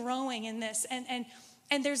been growing in this, and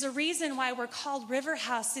there's a reason why we're called River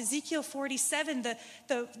House. Ezekiel 47,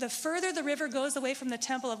 the further the river goes away from the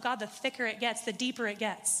temple of God, the thicker it gets, the deeper it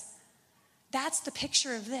gets. That's the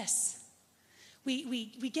picture of this.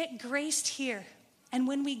 We get graced here, and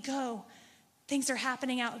when we go, things are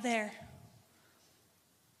happening out there.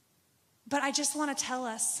 But I just want to tell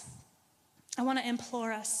us, I want to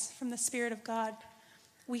implore us from the Spirit of God,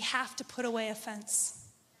 we have to put away offense.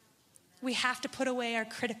 We have to put away our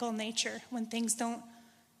critical nature when things don't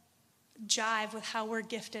jive with how we're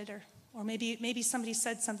gifted, or maybe somebody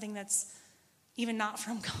said something that's even not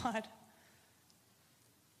from God.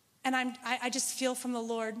 And I just feel from the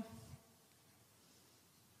Lord,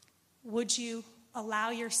 would you allow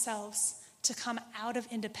yourselves to come out of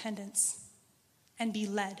independence and be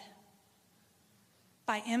led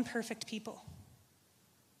by imperfect people?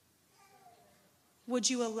 Would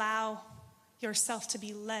you allow yourself to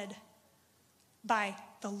be led by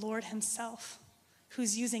the Lord himself,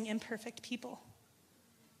 who's using imperfect people?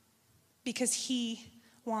 Because he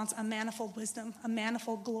wants a manifold wisdom, a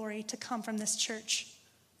manifold glory to come from this church.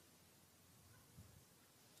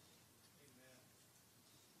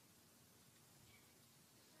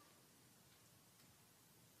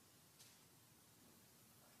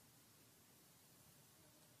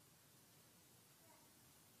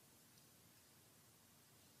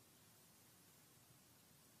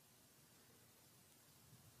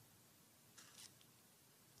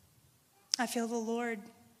 I feel the Lord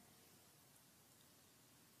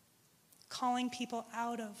calling people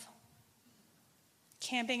out of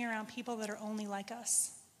camping around people that are only like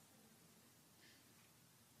us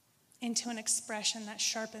into an expression that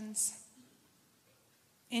sharpens,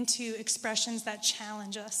 into expressions that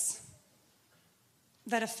challenge us,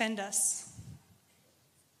 that offend us,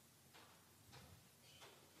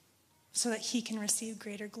 so that he can receive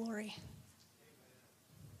greater glory.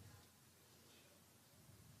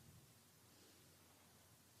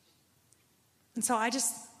 And so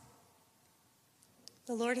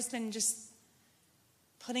the Lord has been just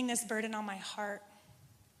putting this burden on my heart.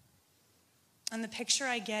 And the picture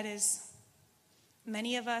I get is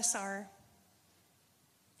many of us are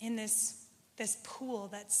in this pool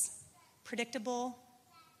that's predictable.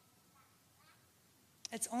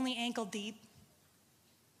 It's only ankle deep.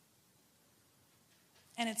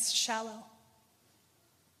 And it's shallow.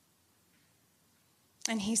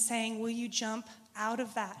 And he's saying, will you jump out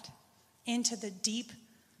of that into the deep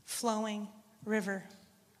flowing river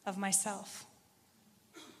of myself,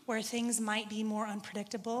 where things might be more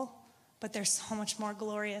unpredictable, but they're so much more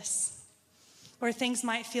glorious, where things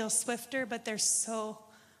might feel swifter, but they're so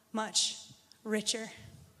much richer.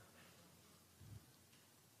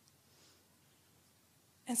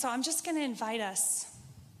 And so I'm just going to invite us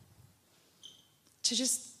to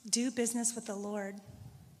just do business with the Lord.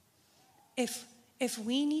 If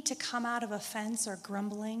we need to come out of offense or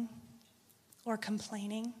grumbling or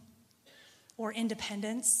complaining or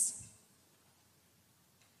independence,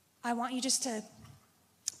 I want you just to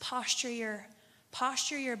posture your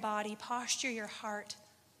body, posture your heart,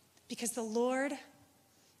 because the Lord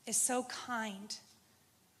is so kind,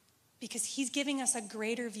 because he's giving us a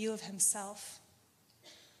greater view of himself.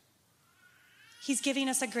 He's giving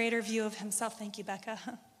us a greater view of himself. Thank you, Becca.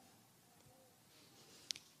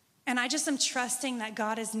 And I just am trusting that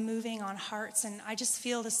God is moving on hearts, and I just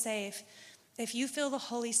feel to say, if you feel the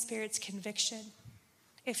Holy Spirit's conviction,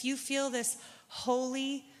 if you feel this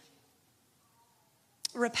holy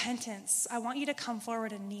repentance, I want you to come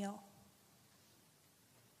forward and kneel.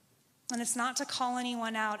 And it's not to call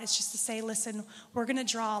anyone out. It's just to say, listen, we're going to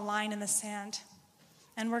draw a line in the sand.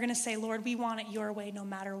 And we're going to say, Lord, we want it your way no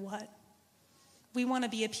matter what. We want to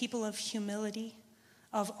be a people of humility,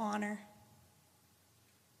 of honor.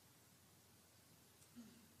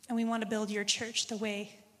 And we want to build your church the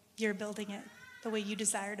way you're building it, the way you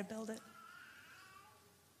desire to build it.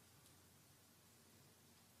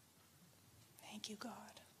 Thank you, God.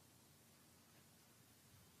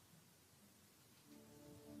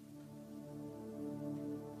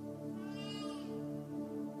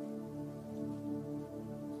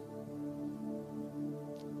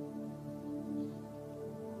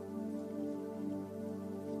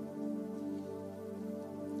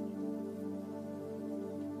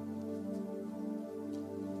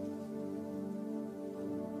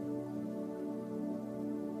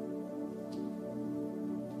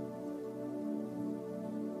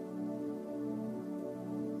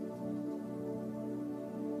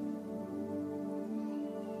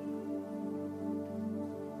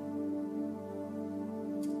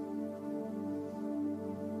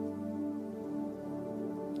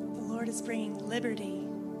 Lord is bringing liberty.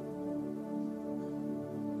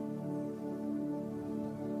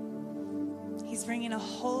 He's bringing a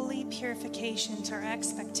holy purification to our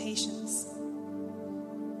expectations.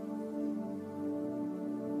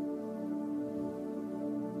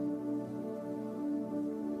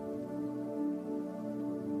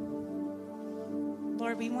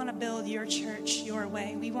 Lord, we want to build your church your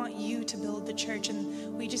way. We want you to build the church,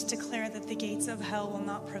 and we just declare that the gates of hell will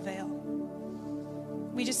not prevail.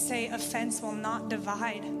 We just say offense will not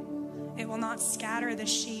divide. It will not scatter the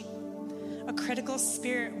sheep. A critical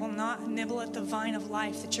spirit will not nibble at the vine of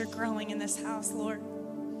life that you're growing in this house, Lord.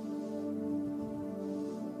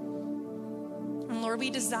 And Lord, we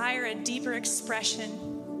desire a deeper expression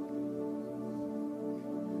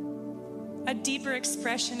deeper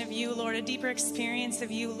expression of you, Lord, a deeper experience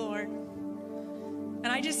of you, Lord. And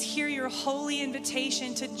I just hear your holy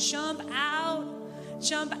invitation to jump out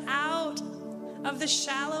of the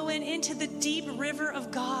shallow and into the deep river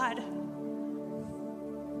of God.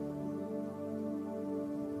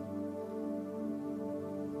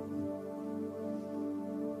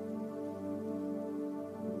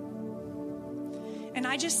 And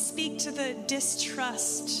I just speak to the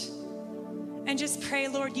distrust and just pray,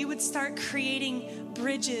 Lord, you would start creating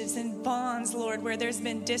bridges and bonds, Lord, where there's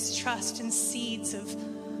been distrust and seeds of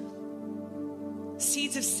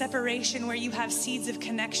separation, where you have seeds of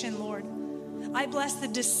connection, Lord. I bless the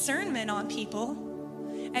discernment on people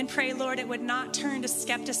and pray, Lord, it would not turn to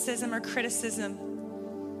skepticism or criticism.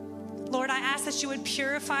 Lord, I ask that you would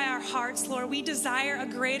purify our hearts, Lord. We desire a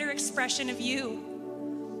greater expression of you.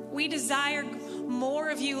 We desire more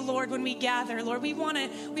of you, Lord, when we gather, Lord. We want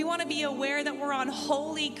to be aware that we're on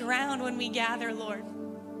holy ground when we gather, Lord.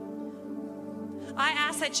 I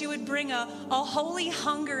ask that you would bring a holy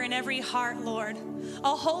hunger in every heart, Lord.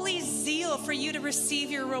 A holy zeal for you to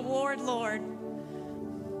receive your reward, Lord.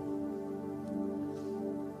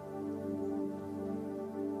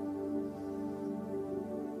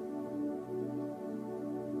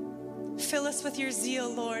 Fill us with your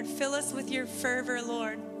zeal, Lord. Fill us with your fervor,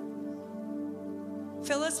 Lord.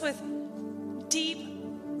 Fill us with deep,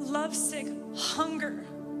 lovesick hunger.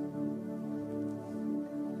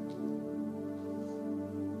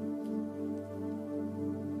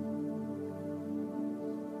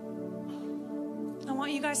 I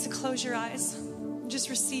want you guys to close your eyes and just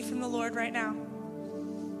receive from the Lord right now.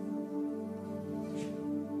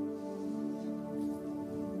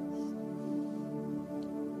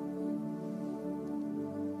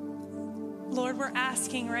 Lord, we're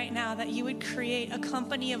asking right now that you would create a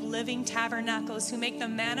company of living tabernacles who make the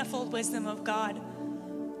manifold wisdom of God.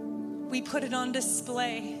 We put it on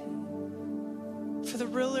display for the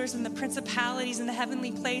rulers and the principalities in the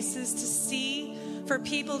heavenly places to see, for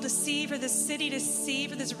people to see, for this city to see,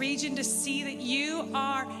 for this region to see that you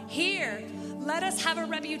are here. Let us have a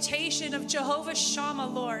reputation of Jehovah Shammah,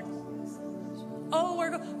 Lord. Oh,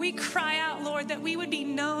 we cry out, Lord, that we would be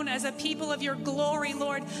known as a people of your glory,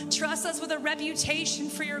 Lord. Trust us with a reputation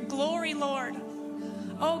for your glory, Lord.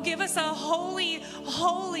 Oh, give us a holy,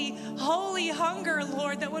 holy, holy hunger,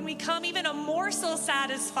 Lord, that when we come, even a morsel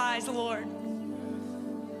satisfies, Lord.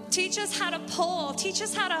 Teach us how to pull. Teach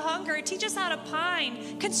us how to hunger. Teach us how to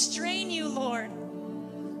pine. Constrain you, Lord.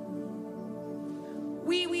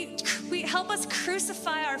 We help us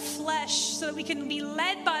crucify our flesh so that we can be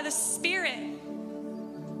led by the Spirit.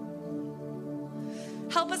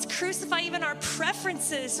 Help us crucify even our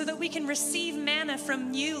preferences so that we can receive manna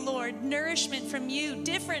from you, Lord, nourishment from you,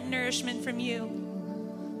 different nourishment from you.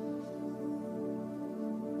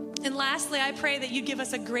 And lastly, I pray that you give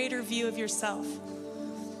us a greater view of yourself.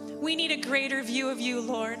 We need a greater view of you,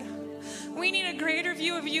 Lord. We need a greater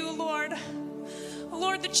view of you, Lord.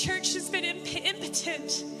 Lord, the church has been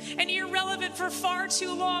impotent and irrelevant for far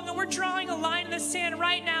too long, and we're drawing a line in the sand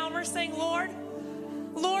right now, and we're saying, Lord,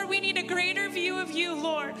 we need a greater view of you,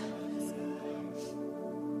 Lord.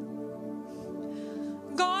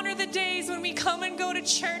 Gone are the days when we come and go to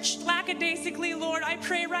church lackadaisically, Lord. I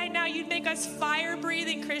pray right now you'd make us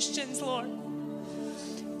fire-breathing Christians, Lord.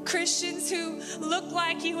 Christians who look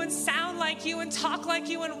like you and sound like you and talk like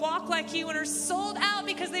you and walk like you and are sold out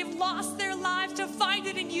because they've lost their lives to find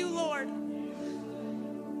it in you, Lord.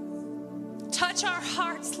 Touch our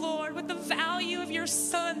hearts, Lord, with the value of your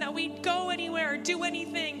Son, that we'd go anywhere or do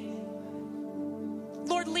anything.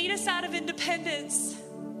 Lord, lead us out of independence.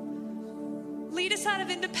 Lead us out of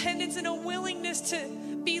independence and a willingness to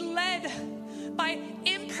be led by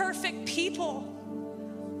imperfect people,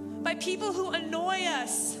 by people who annoy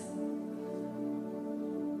us.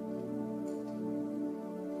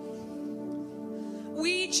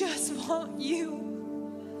 We just want you.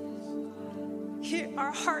 Hear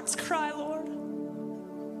our hearts cry, Lord.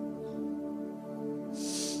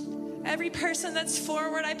 Every person that's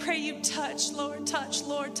forward, I pray you touch, Lord, touch,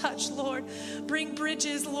 Lord, touch, Lord. Bring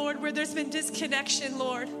bridges, Lord, where there's been disconnection,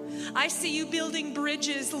 Lord. I see you building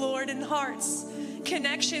bridges, Lord, in hearts.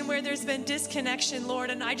 Connection where there's been disconnection, Lord.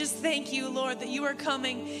 And I just thank you, Lord, that you are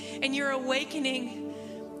coming and you're awakening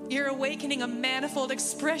a manifold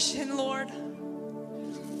expression, Lord.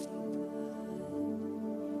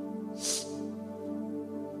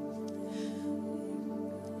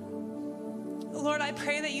 Lord, I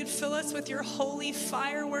pray that you'd fill us with your holy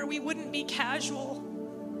fire where we wouldn't be casual.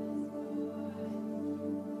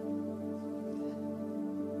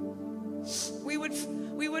 We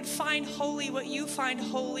would find holy what you find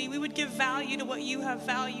holy. We would give value to what you have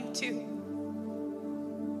value to.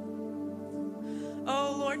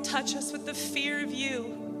 touch us with the fear of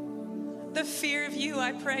you. The fear of you,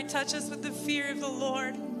 I pray. Touch us with the fear of the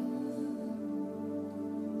Lord.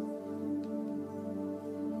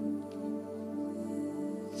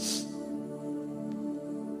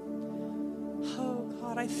 Oh,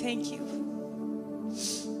 God, I thank you.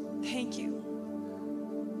 Thank you.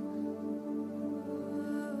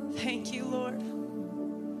 Thank you, Lord.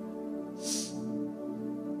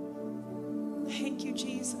 Thank you,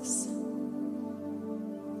 Jesus.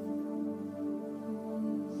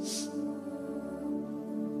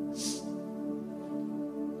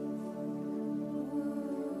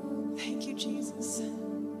 Thank you, Jesus.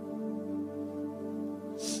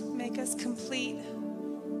 Make us complete.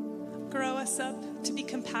 Grow us up to be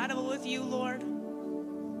compatible with you, Lord.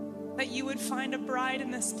 That you would find a bride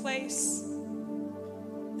in this place.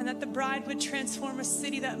 And that the bride would transform a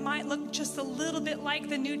city that might look just a little bit like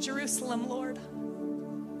the New Jerusalem, Lord.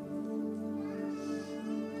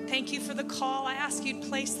 Thank you for the call. I ask you to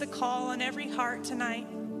place the call on every heart tonight.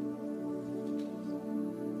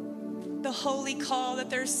 The holy call that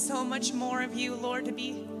there's so much more of you, Lord, to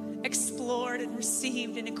be explored and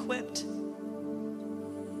received and equipped.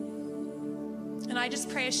 And I just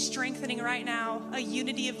pray a strengthening right now, a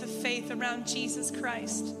unity of the faith around Jesus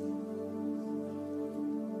Christ.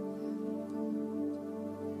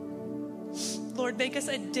 Lord, make us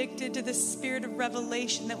addicted to the spirit of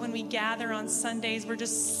revelation that when we gather on Sundays, we're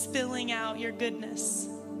just spilling out your goodness.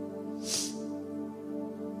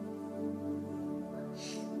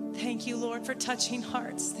 Thank you, Lord, for touching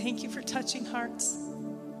hearts. Thank you for touching hearts.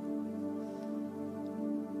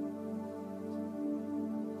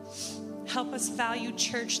 Help us value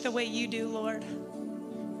church the way you do, Lord.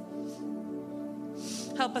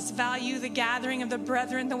 Help us value the gathering of the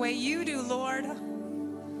brethren the way you do, Lord.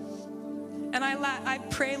 And I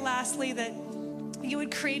pray lastly that you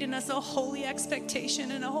would create in us a holy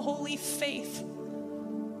expectation and a holy faith.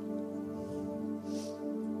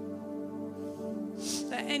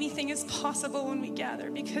 That anything is possible when we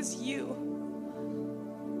gather because you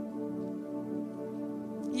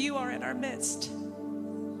are in our midst.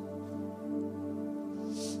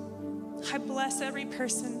 I bless every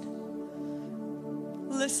person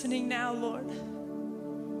listening now, Lord.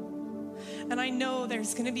 And I know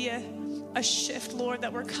there's going to be a shift, Lord,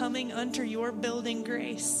 that we're coming under your building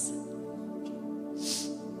grace.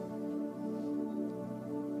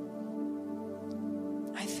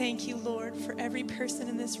 I thank you, Lord, for every person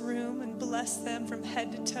in this room and bless them from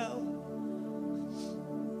head to toe.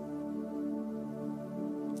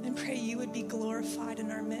 And pray you would be glorified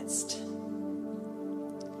in our midst.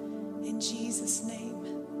 In Jesus' name.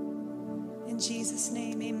 In Jesus'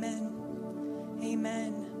 name, amen.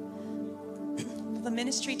 Amen. The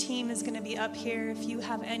ministry team is going to be up here. If you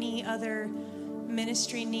have any other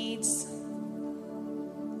ministry needs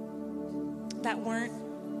that weren't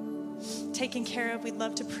taken care of, we'd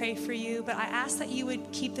love to pray for you. But I ask that you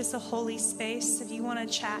would keep this a holy space. If you want to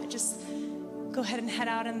chat, just go ahead and head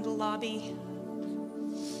out in the lobby.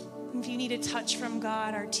 If you need a touch from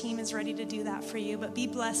God, our team is ready to do that for you. But be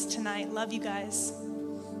blessed tonight. Love you guys.